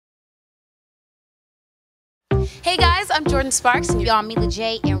Hey guys, I'm Jordan Sparks, and you're on Mila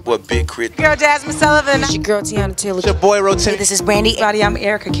J. And what Big Crit? Girl Jasmine Sullivan. It's your girl Tiana Taylor. It's your boy Rotin. This is Brandy. Everybody, I'm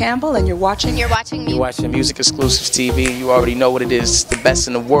Erica Campbell, and you're watching. You're watching MusicXclusives TV. You already know what it is. It's the best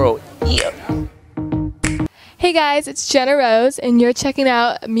in the world. Yeah. Hey guys, it's Jena Rose, and you're checking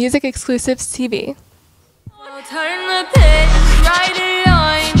out MusicXclusives TV. Turn the page, write a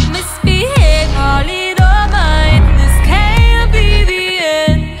line, misbehave, call it all mine. This can't be the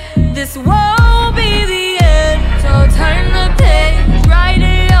end, this won't be the end. So turn the page, write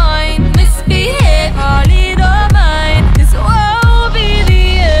a line, misbehave, call it all mine. This won't be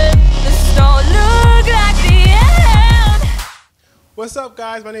the end, this don't look like the end. What's up,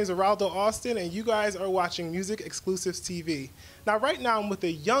 guys? My name is Oraldo Austin, and you guys are watching MusicXclusives TV. Now, right now, I'm with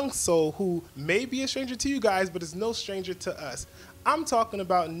a young soul who may be a stranger to you guys, but is no stranger to us. I'm talking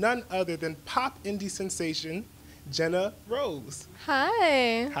about none other than pop indie sensation, Jena Rose.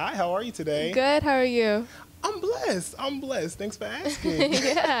 Hi. Hi, how are you today? Good, how are you? I'm blessed. I'm blessed. Thanks for asking.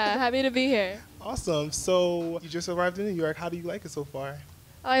 Yeah, happy to be here. Awesome. So, you just arrived in New York. How do you like it so far?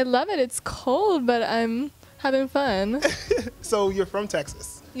 I love it. It's cold, but I'm having fun. So, you're from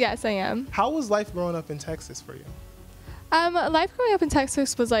Texas? Yes, I am. How was life growing up in Texas for you? Life growing up in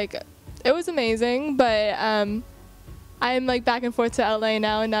Texas was it was amazing, but I'm like back and forth to LA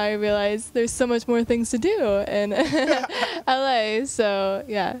now, and now I realize there's so much more things to do in LA, so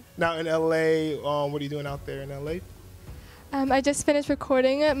yeah. Now in LA, what are you doing out there in LA? I just finished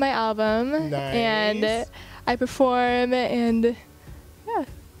recording my album, Nice. and I perform, and yeah.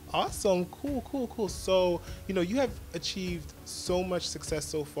 Awesome, cool. So, you have achieved so much success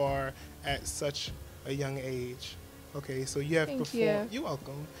so far at such a young age. Okay, so you have performed. You're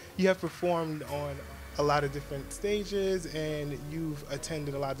welcome. You have performed on a lot of different stages, and you've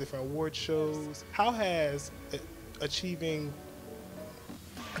attended a lot of different award shows. How has achieving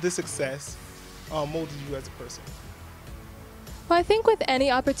this success molded you as a person? Well, I think with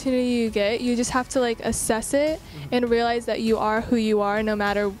any opportunity you get, you just have to assess it and realize that you are who you are no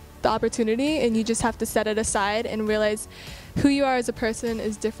matter the opportunity, and you just have to set it aside and realize who you are as a person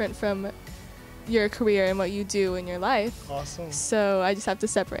is different from your career and what you do in your life. Awesome. So I just have to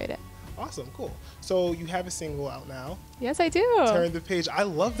separate it. Awesome, cool. So you have a single out now. Yes, I do. Turn the Page. I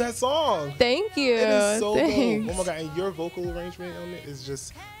love that song. Thank you. It is so Thanks. dope. Oh my God, and your vocal arrangement on it is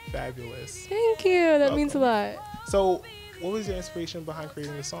just fabulous. Thank you. That means a lot. So what was your inspiration behind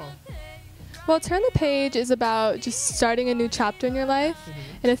creating the song? Well, Turn the Page is about just starting a new chapter in your life.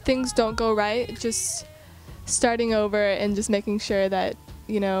 And if things don't go right, just starting over and just making sure that,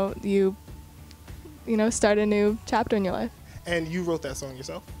 you start a new chapter in your life. And you wrote that song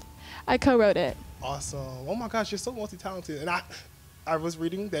yourself? I co-wrote it. Awesome. Oh my gosh, you're so multi-talented. And I was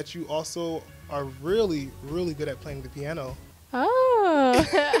reading that you also are really, really good at playing the piano. Oh,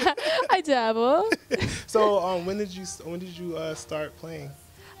 I dabble. So when did you start playing?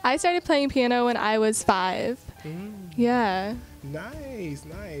 I started playing piano when I was 5. Yeah. Nice.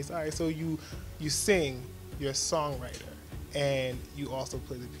 All right, so you sing, you're a songwriter, and you also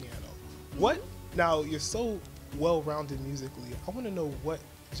play the piano. Now, you're so well-rounded musically. I want to know what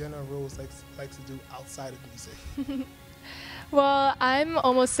Jena Rose likes to do outside of music. Well, I'm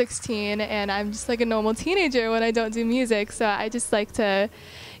almost 16, and I'm just like a normal teenager when I don't do music. So I just like to,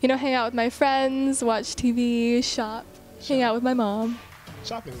 hang out with my friends, watch TV, shop, hang out with my mom.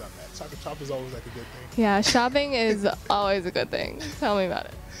 Shopping's not bad. Shop is always a good thing. Yeah, shopping is always a good thing. Tell me about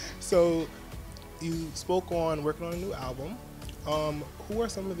it. So you spoke on working on a new album. Who are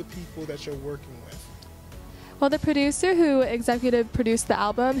some of the people that you're working with? Well, the producer who executive produced the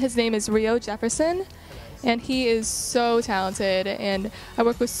album, his name is Rio Jefferson, and he is so talented. And I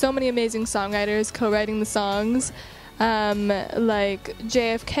work with so many amazing songwriters co-writing the songs, like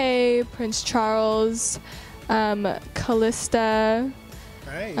JFK, Prince Charles, Callista,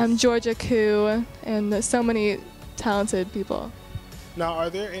 Georgia Koo, and so many talented people. Now, are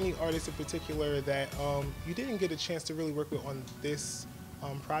there any artists in particular that you didn't get a chance to really work with on this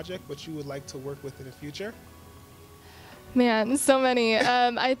project, but you would like to work with in the future? Man, so many.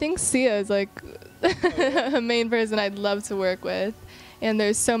 I think Sia is a main person I'd love to work with, and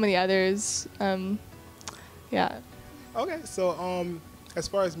there's so many others. Yeah. Okay, so as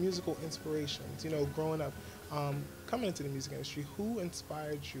far as musical inspirations, growing up, coming into the music industry, who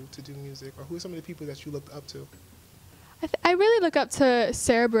inspired you to do music, or who are some of the people that you looked up to? I really look up to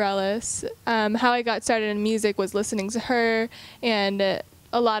Sarah Bareilles. How I got started in music was listening to her, and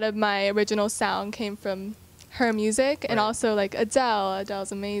a lot of my original sound came from her music, and also Adele.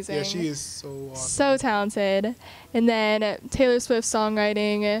 Adele's amazing. Yeah, she is so awesome. So talented. And then Taylor Swift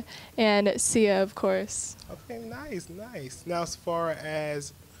songwriting, and Sia, of course. Okay, nice. Now, as far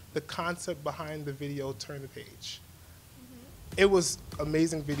as the concept behind the video Turn the Page. It was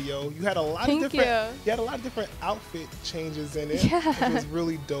amazing video. You had a lot of different you had a lot of different outfit changes in it. Yeah. It was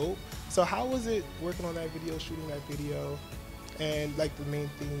really dope. So how was it working on that video, shooting that video, and like the main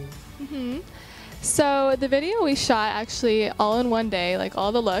theme? So the video we shot actually all in one day, like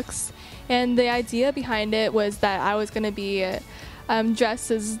all the looks. And the idea behind it was that I was going to be dressed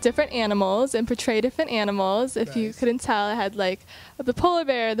as different animals and portray different animals. If you couldn't tell, I had like the polar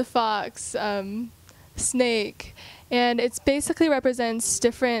bear, the fox, snake. And it basically represents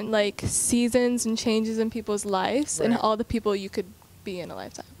different like seasons and changes in people's lives and all the people you could be in a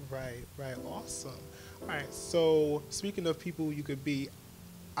lifetime. Right, awesome. All right, so speaking of people you could be,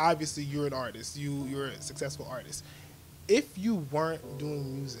 obviously you're an artist, you're a successful artist. If you weren't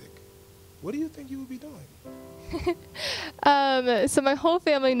doing music, what do you think you would be doing? So my whole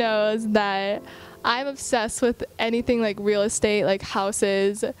family knows that I'm obsessed with anything like real estate, like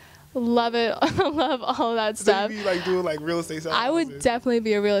houses. Love it. Love all of that stuff. So you'd be like doing like real estate stuff? I would definitely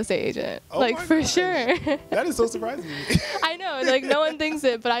be a real estate agent. Oh like for sure. That is so surprising to me. I know, like no one thinks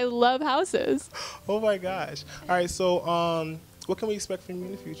it, but I love houses. Oh my gosh. All right, so what can we expect from you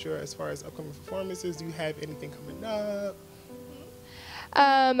in the future as far as upcoming performances? Do you have anything coming up?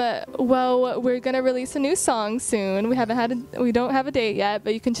 Well, we're gonna release a new song soon. We don't have a date yet,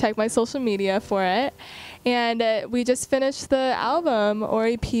 but you can check my social media for it. And we just finished the album or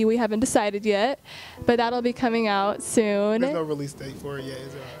EP. We haven't decided yet, but that'll be coming out soon. There's no release date for it yet,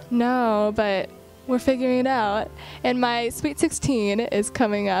 is there? No, but we're figuring it out. And my Sweet 16 is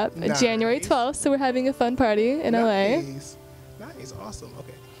coming up January 12th, so we're having a fun party in LA. Nice, awesome.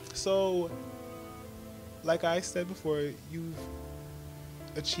 Okay, so like I said before, you've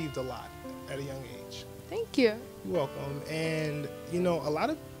achieved a lot at a young age. Thank you. You're welcome. And you know, a lot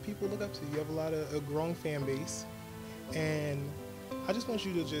of people look up to you. You have a growing fan base, and I just want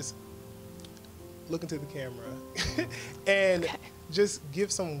you to just look into the camera and just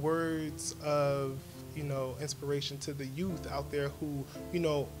give some words of, you know, inspiration to the youth out there who, you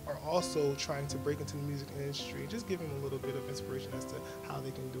know, are also trying to break into the music industry. Just give them a little bit of inspiration as to how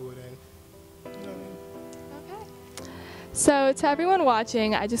they can do it, and you know what I mean? Okay. So to everyone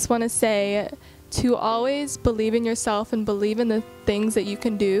watching, I just want to say to always believe in yourself and believe in the things that you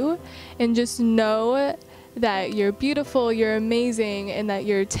can do, and just know that you're beautiful, you're amazing, and that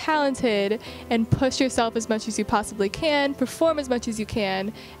you're talented, and push yourself as much as you possibly can, perform as much as you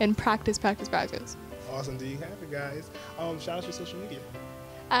can, and practice. Awesome. Do you have it, guys? Shout out your social media.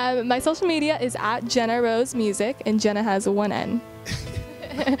 My social media is at Jena Rose Music, and Jena has one N.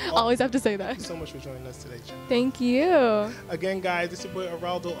 Always have to say that. Thank you so much for joining us today, Jena. Thank you. Again, guys, this is your boy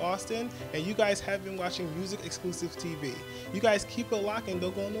Oraldo Austin, and you guys have been watching MusicXclusives TV. You guys keep it locked and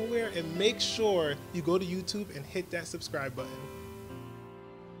don't go nowhere, and make sure you go to YouTube and hit that subscribe button.